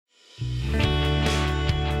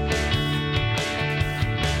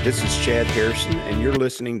This is Chad Harrison, and you're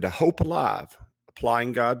listening to Hope Alive,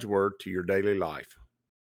 applying God's Word to your daily life.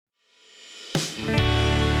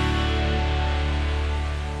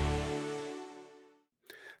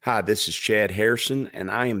 Hi, this is Chad Harrison, and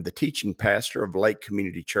I am the teaching pastor of Lake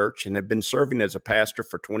Community Church and have been serving as a pastor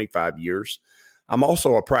for 25 years. I'm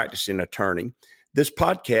also a practicing attorney. This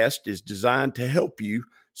podcast is designed to help you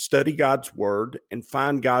study God's Word and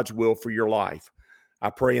find God's will for your life. I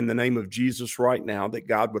pray in the name of Jesus right now that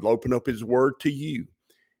God would open up His Word to you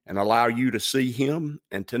and allow you to see Him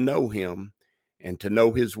and to know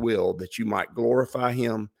His will, that you might glorify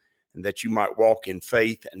Him and that you might walk in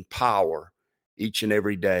faith and power each and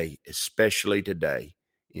every day, especially today,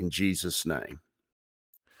 in Jesus' name.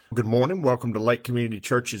 Good morning. Welcome to Lake Community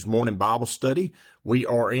Church's morning Bible study. We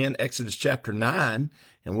are in Exodus chapter 9,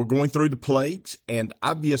 and we're going through the plagues. And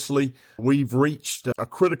obviously, we've reached a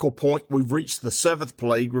critical point. We've reached the seventh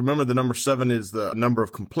plague. Remember, the number 7 is the number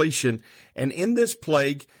of completion. And in this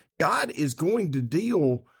plague, God is going to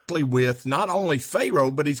deal with not only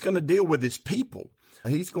Pharaoh, but He's going to deal with His people.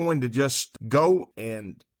 He's going to just go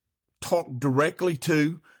and talk directly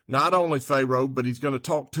to not only Pharaoh, but He's going to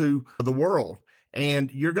talk to the world.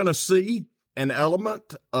 And you're going to see an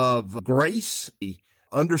element of grace,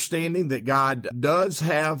 understanding that God does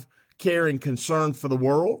have care and concern for the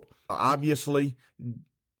world. Obviously,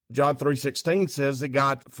 John 3:16 says that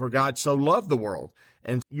God so loved the world.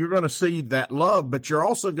 And you're going to see that love, but you're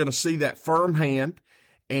also going to see that firm hand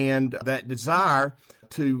and that desire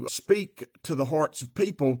to speak to the hearts of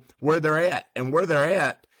people where they're at. And where they're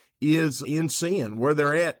at is in sin. Where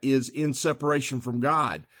they're at is in separation from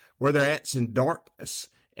God. Where they're at's in darkness.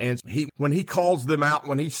 And when He calls them out,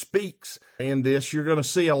 when He speaks in this, you're going to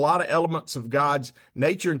see a lot of elements of God's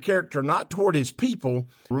nature and character, not toward His people.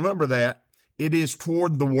 Remember that. It is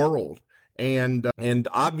toward the world. And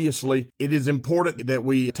obviously, it is important that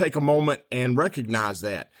we take a moment and recognize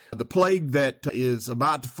that. The plague that is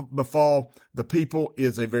about to befall the people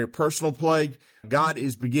is a very personal plague. God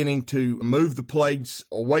is beginning to move the plagues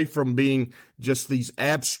away from being just these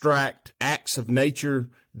abstract acts of nature,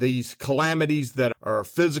 these calamities that are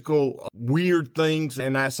physical, weird things,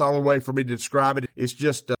 and that's the only way for me to describe it. It's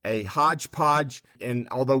just a hodgepodge, and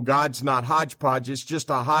although God's not hodgepodge, it's just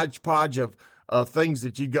a hodgepodge of things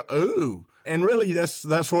that you go, ooh. And really,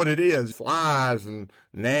 that's what it is. Flies and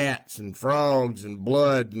gnats and frogs and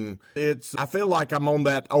blood. And I feel like I'm on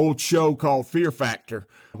that old show called Fear Factor,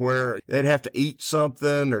 where they'd have to eat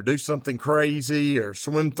something or do something crazy or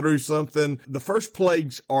swim through something. The first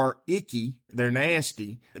plagues are icky. They're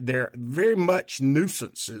nasty. They're very much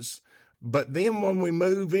nuisances. But then when we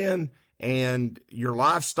move in and your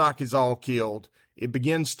livestock is all killed, it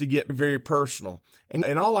begins to get very personal. And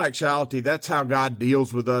in all actuality, that's how God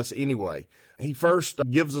deals with us anyway. He first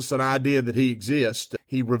gives us an idea that He exists.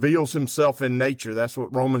 He reveals Himself in nature. That's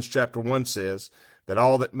what Romans chapter 1 says, that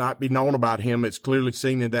all that might be known about Him is clearly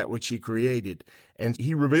seen in that which He created. And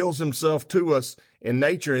He reveals Himself to us in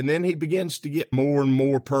nature, and then He begins to get more and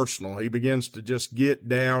more personal. He begins to just get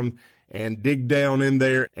down and dig down in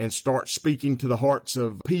there and start speaking to the hearts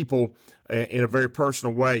of people in a very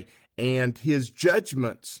personal way. And His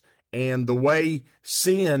judgments and the way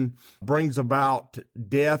sin brings about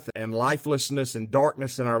death and lifelessness and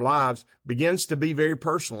darkness in our lives begins to be very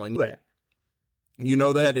personal. And you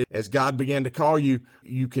know that as God began to call you,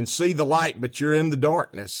 you can see the light, but you're in the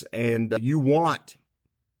darkness, and you want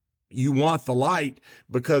the light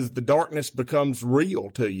because the darkness becomes real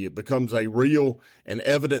to you. It becomes a real and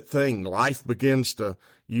evident thing. Life begins to,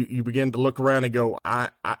 you begin to look around and go,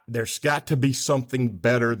 there's got to be something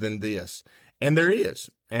better than this. And there is.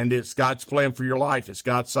 And it's God's plan for your life. It's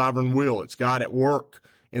God's sovereign will. It's God at work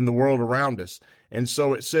in the world around us. And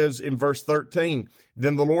so it says in verse 13,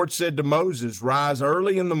 then the Lord said to Moses, rise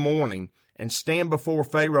early in the morning and stand before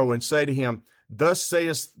Pharaoh and say to him, thus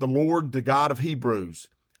saith the Lord, the God of Hebrews,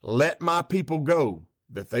 let my people go,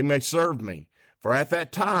 that they may serve me. For at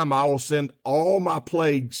that time I will send all my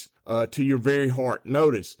plagues to your very heart.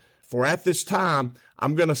 Notice, for at this time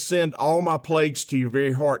I'm going to send all my plagues to your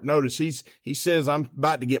very heart. Notice he says I'm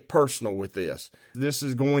about to get personal with this. This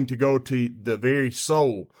is going to go to the very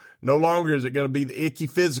soul. No longer is it going to be the icky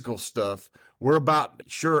physical stuff. We're about,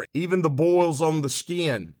 sure, even the boils on the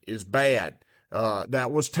skin is bad.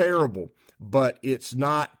 That was terrible, but it's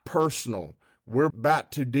not personal. We're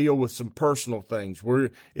about to deal with some personal things.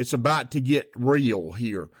 It's about to get real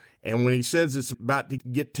here. And when he says it's about to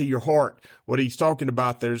get to your heart, what he's talking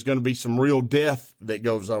about, there's going to be some real death that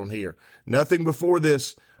goes on here. Nothing before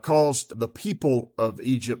this caused the people of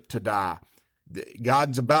Egypt to die.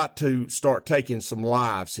 God's about to start taking some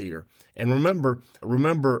lives here. And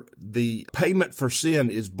remember, the payment for sin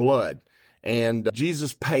is blood. And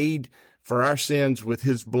Jesus paid for our sins with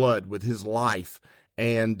his blood, with his life.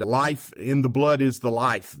 And life in the blood is the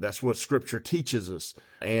life. That's what Scripture teaches us.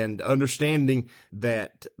 And understanding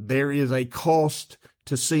that there is a cost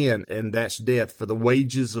to sin, and that's death. For the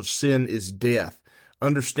wages of sin is death.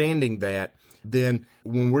 Understanding that, then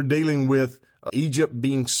when we're dealing with Egypt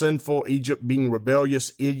being sinful, Egypt being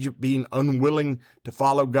rebellious, Egypt being unwilling to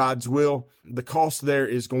follow God's will, the cost there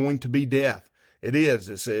is going to be death. It is.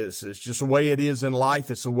 It's just the way it is in life.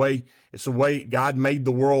 It's the way God made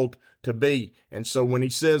the world to be. And so when he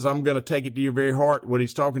says, I'm going to take it to your very heart, what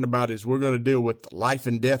he's talking about is we're going to deal with life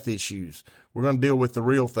and death issues. We're going to deal with the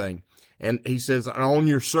real thing. And he says, on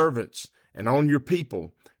your servants and on your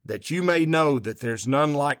people, that you may know that there's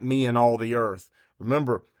none like me in all the earth.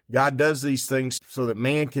 Remember, God does these things so that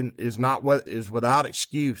man is without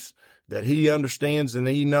excuse, that he understands and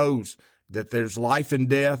he knows that there's life and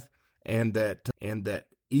death, and that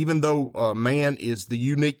even though man is the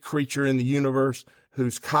unique creature in the universe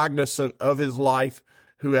who's cognizant of his life,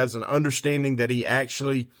 who has an understanding that he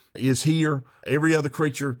actually is here, every other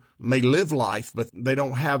creature may live life, but they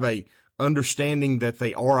don't have a understanding that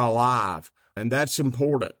they are alive, and that's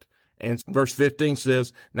important. And verse 15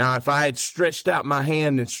 says, now if I had stretched out my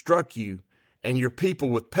hand and struck you and your people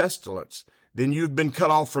with pestilence, then you've been cut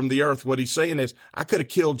off from the earth. What he's saying is, I could have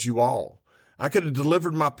killed you all. I could have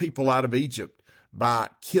delivered my people out of Egypt by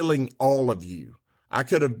killing all of you. I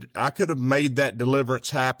could have made that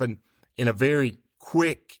deliverance happen in a very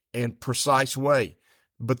quick and precise way.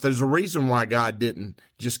 But there's a reason why God didn't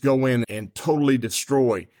just go in and totally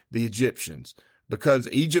destroy the Egyptians, because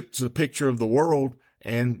Egypt's a picture of the world,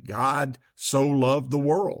 and God so loved the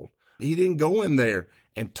world. He didn't go in there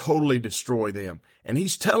and totally destroy them. And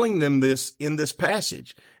he's telling them this in this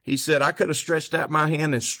passage. He said, I could have stretched out my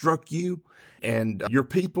hand and struck you and your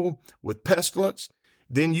people with pestilence,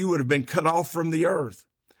 then you would have been cut off from the earth.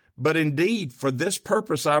 But indeed, for this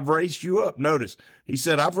purpose, I've raised you up. Notice, he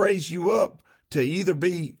said, I've raised you up to either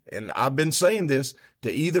be, and I've been saying this,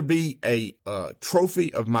 to either be a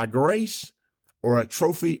trophy of my grace or a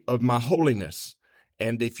trophy of my holiness.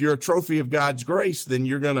 And if you're a trophy of God's grace, then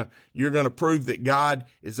you're gonna prove that God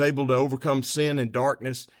is able to overcome sin and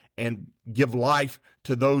darkness and give life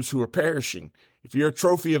to those who are perishing. If you're a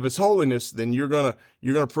trophy of his holiness, then you're gonna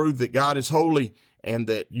prove that God is holy and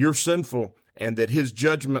that you're sinful and that his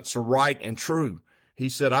judgments are right and true. He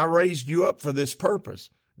said, I raised you up for this purpose,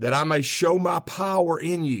 that I may show my power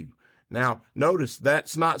in you. Now, notice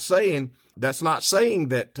that's not saying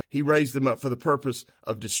that he raised them up for the purpose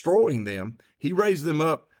of destroying them. He raised them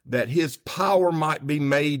up that his power might be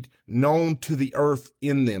made known to the earth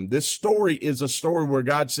in them. This story is a story where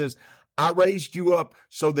God says, I raised you up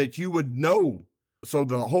so that you would know, so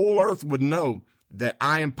the whole earth would know that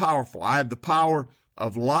I am powerful. I have the power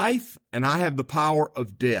of life and I have the power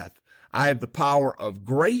of death. I have the power of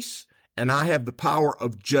grace and I have the power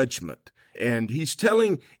of judgment. And he's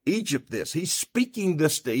telling Egypt this. He's speaking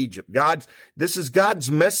this to Egypt. This is God's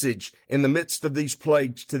message in the midst of these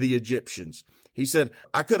plagues to the Egyptians. He said,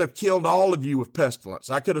 I could have killed all of you with pestilence.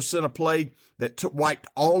 I could have sent a plague that wiped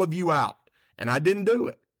all of you out, and I didn't do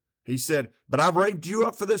it. He said, but I've raised you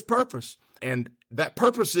up for this purpose. And that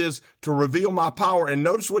purpose is to reveal my power. And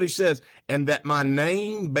notice what he says, and that my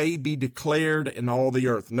name may be declared in all the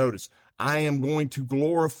earth. Notice, I am going to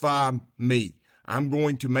glorify me. I'm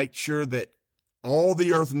going to make sure that all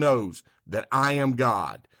the earth knows that I am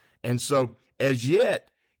God. And so as yet,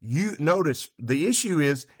 you notice the issue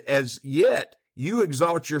is, as yet you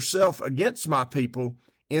exalt yourself against my people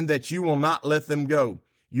in that you will not let them go.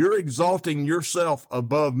 You're exalting yourself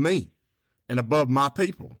above me and above my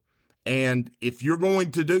people. And if you're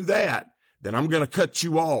going to do that, then I'm going to cut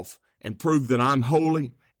you off and prove that I'm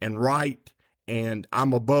holy and right and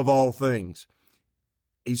I'm above all things.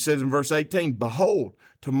 He says in verse 18, behold,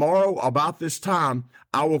 tomorrow about this time,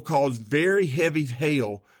 I will cause very heavy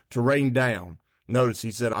hail to rain down. Notice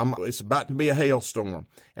he said, it's about to be a hailstorm.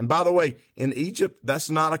 And by the way, in Egypt, that's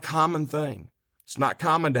not a common thing. It's not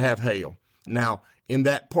common to have hail. Now, in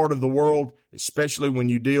that part of the world, especially when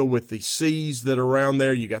you deal with the seas that are around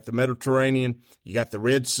there, you got the Mediterranean, you got the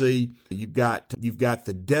Red Sea, you've got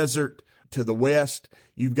the desert to the west,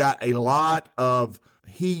 you've got a lot of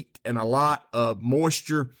heat and a lot of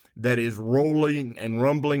moisture that is rolling and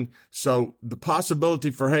rumbling. So the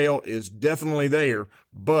possibility for hail is definitely there.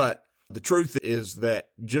 But the truth is that,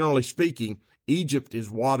 generally speaking, Egypt is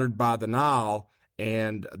watered by the Nile,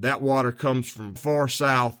 and that water comes from far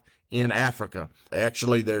south in Africa.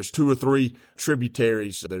 Actually, there's 2 or 3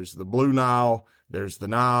 tributaries. There's the Blue Nile, there's the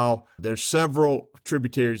Nile. There's several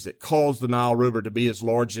tributaries that cause the Nile River to be as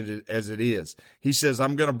large as it is. He says,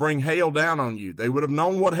 I'm going to bring hail down on you. They would have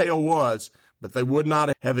known what hail was, but they would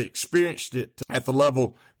not have experienced it at the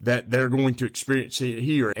level that they're going to experience it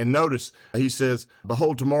here. And notice, he says,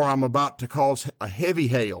 behold, tomorrow I'm about to cause a heavy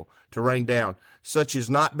hail to rain down, such as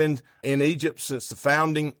not been in Egypt since the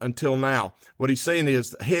founding until now. What he's saying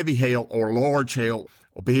is heavy hail or large hail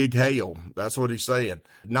or big hail. That's what he's saying.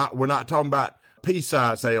 We're not talking about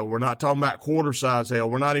pea-size hail. We're not talking about quarter-size hail.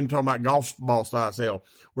 We're not even talking about golf ball-size hail.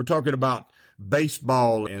 We're talking about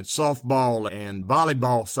baseball and softball and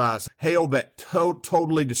volleyball size hail that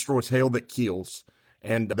totally destroys, hail that kills.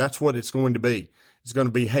 And that's what it's going to be. It's going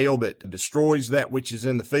to be hail that destroys that which is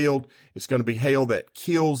in the field. It's going to be hail that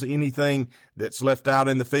kills anything that's left out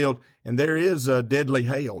in the field. And there is a deadly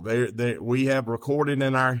hail. There we have recorded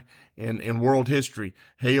in world history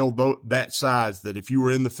hail that size, that if you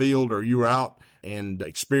were in the field or you were out and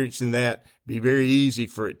experiencing that, be very easy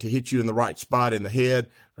for it to hit you in the right spot in the head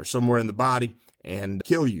or somewhere in the body and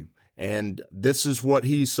kill you. And this is what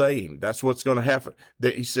he's saying. That's what's going to happen.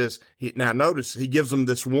 That he says, now notice, he gives them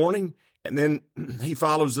this warning, and then he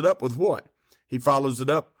follows it up with what? He follows it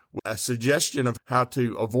up with a suggestion of how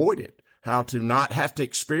to avoid it, how to not have to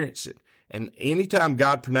experience it. And anytime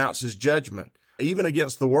God pronounces judgment, even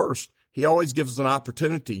against the worst, he always gives us an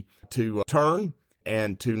opportunity to turn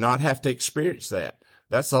and to not have to experience that.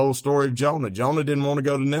 That's the whole story of Jonah. Jonah didn't want to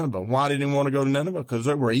go to Nineveh. Why didn't he want to go to Nineveh? Because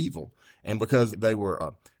they were evil, and because they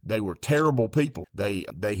were terrible people. They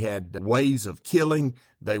had ways of killing.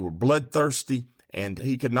 They were bloodthirsty, and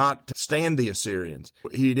he could not stand the Assyrians.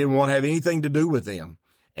 He didn't want to have anything to do with them.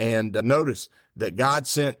 And notice that God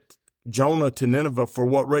sent Jonah to Nineveh for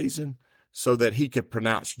what reason? So that he could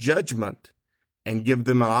pronounce judgment and give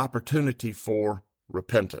them an opportunity for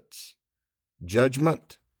repentance.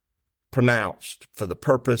 Judgment pronounced for the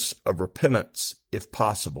purpose of repentance, if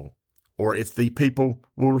possible, or if the people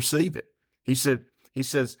will receive it. He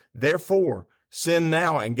says, therefore, send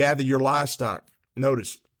now and gather your livestock.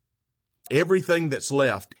 Notice, everything that's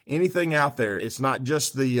left, anything out there, it's not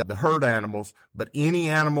just the herd animals, but any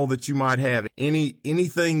animal that you might have,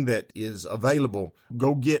 anything that is available,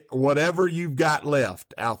 go get whatever you've got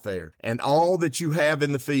left out there and all that you have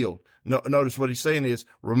in the field. Notice what he's saying is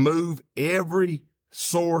remove every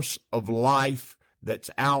source of life that's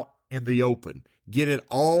out in the open. Get it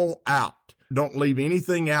all out. Don't leave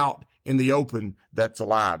anything out in the open that's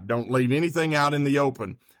alive. Don't leave anything out in the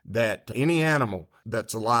open that any animal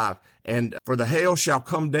that's alive. And for the hail shall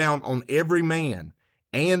come down on every man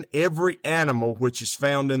and every animal which is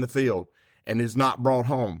found in the field and is not brought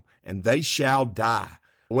home, and they shall die.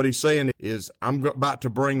 What he's saying is, I'm about to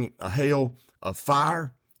bring a hail of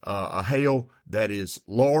fire, a hail that is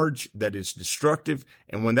large, that is destructive.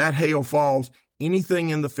 And when that hail falls, anything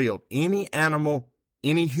in the field, any animal,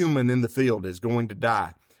 any human in the field is going to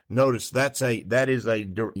die. Notice you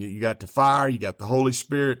got the fire, you got the Holy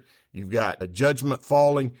Spirit, you've got a judgment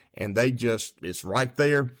falling, and it's right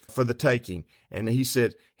there for the taking. And he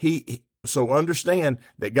said, so understand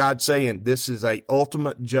that God's saying this is a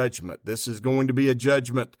ultimate judgment. This is going to be a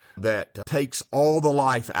judgment that takes all the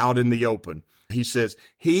life out in the open. He says,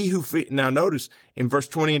 now notice in verse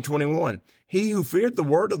 20 and 21, he who feared the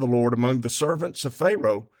word of the Lord among the servants of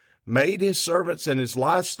Pharaoh made his servants and his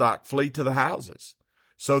livestock flee to the houses.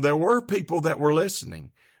 So there were people that were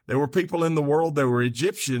listening. There were people in the world, there were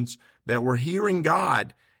Egyptians that were hearing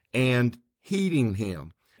God and heeding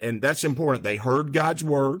him. And that's important. They heard God's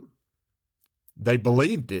word, they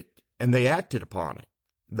believed it, and they acted upon it.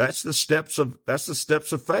 That's the steps of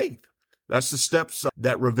faith. That's the steps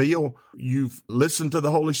that reveal you've listened to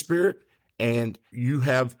the Holy Spirit and you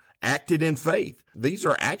have acted in faith. These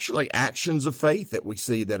are actually actions of faith that we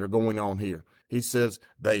see that are going on here. He says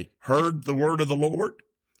they heard the word of the Lord.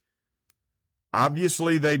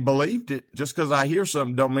 Obviously, they believed it. Just because I hear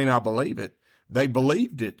something don't mean I believe it. They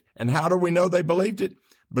believed it. And how do we know they believed it?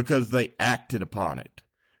 Because they acted upon it.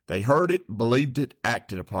 They heard it, believed it,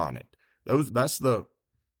 acted upon it. That's the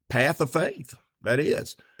path of faith. That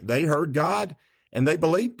is, they heard God and they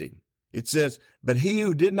believed him. It says, but he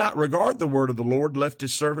who did not regard the word of the Lord left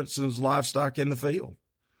his servants and his livestock in the field.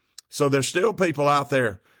 So there's still people out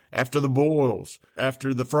there after the boils,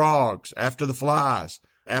 after the frogs, after the flies,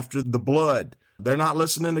 after the blood. They're not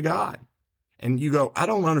listening to God. And you go, I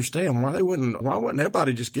don't understand why wouldn't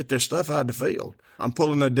everybody just get their stuff out of the field? I'm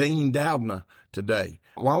pulling a Dean Doudna today.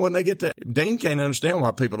 Why wouldn't they get that? Dean can't understand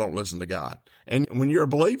why people don't listen to God. And when you're a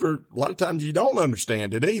believer, a lot of times you don't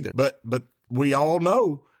understand it either. But we all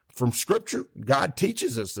know from Scripture, God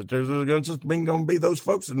teaches us that there's going to be those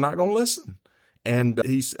folks that are not going to listen. And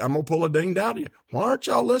I'm going to pull a ding down to you. Why aren't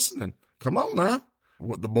y'all listening? Come on now.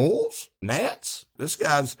 What, the Bulls? Nats? This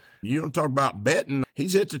guy's, you don't talk about betting.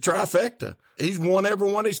 He's hit the trifecta. He's won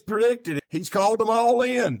everyone he's predicted. He's called them all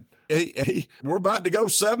in. We're about to go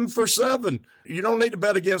 7 for 7. You don't need to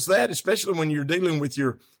bet against that, especially when you're dealing with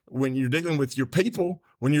your people,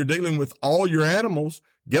 when you're dealing with all your animals.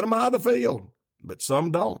 Get them out of the field. But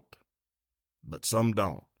some don't.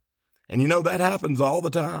 And that happens all the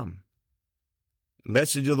time.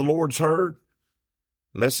 Message of the Lord's heard.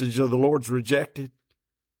 Message of the Lord's rejected.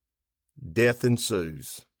 Death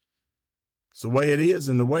ensues. It's the way it is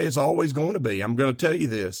and the way it's always going to be. I'm going to tell you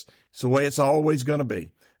this. It's the way it's always going to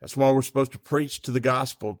be. That's why we're supposed to preach to the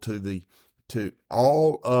gospel, to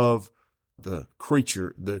all of the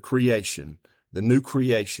creation, the new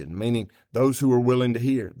creation, meaning those who are willing to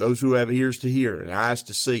hear, those who have ears to hear and eyes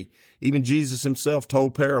to see. Even Jesus himself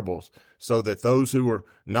told parables so that those who are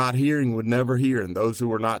not hearing would never hear and those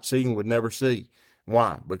who are not seeing would never see.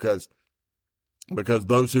 Why? Because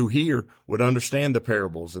those who hear would understand the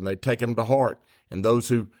parables and they'd take them to heart. And those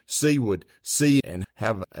who see would see and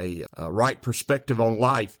have a right perspective on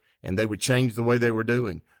life, and they would change the way they were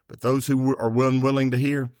doing. But those who are unwilling to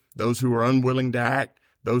hear, those who are unwilling to act,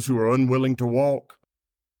 those who are unwilling to walk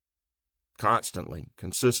constantly,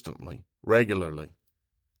 consistently, regularly,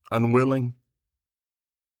 unwilling,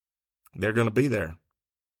 they're going to be there.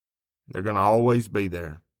 They're going to always be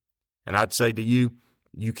there. And I'd say to you,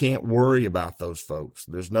 you can't worry about those folks.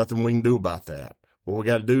 There's nothing we can do about that. What we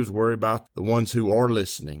got to do is worry about the ones who are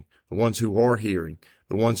listening, the ones who are hearing,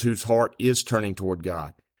 the ones whose heart is turning toward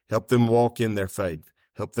God. Help them walk in their faith.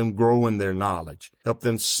 Help them grow in their knowledge. Help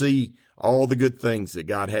them see all the good things that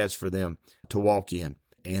God has for them to walk in.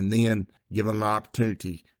 And then give them an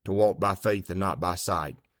opportunity to walk by faith and not by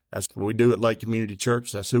sight. That's what we do at Lake Community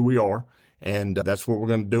Church. That's who we are. And that's what we're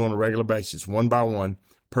going to do on a regular basis, one by one,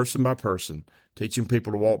 person by person, teaching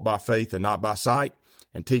people to walk by faith and not by sight,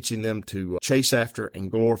 and teaching them to chase after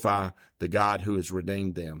and glorify the God who has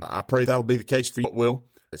redeemed them. I pray that will be the case for you, Will.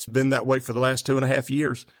 It's been that way for the last 2.5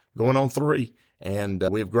 years, going on 3, and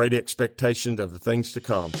we have great expectations of the things to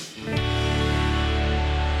come.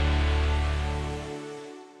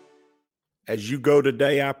 As you go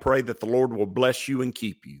today, I pray that the Lord will bless you and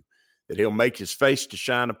keep you, that he'll make his face to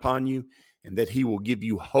shine upon you, and that he will give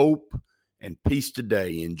you hope and peace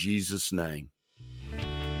today in Jesus' name.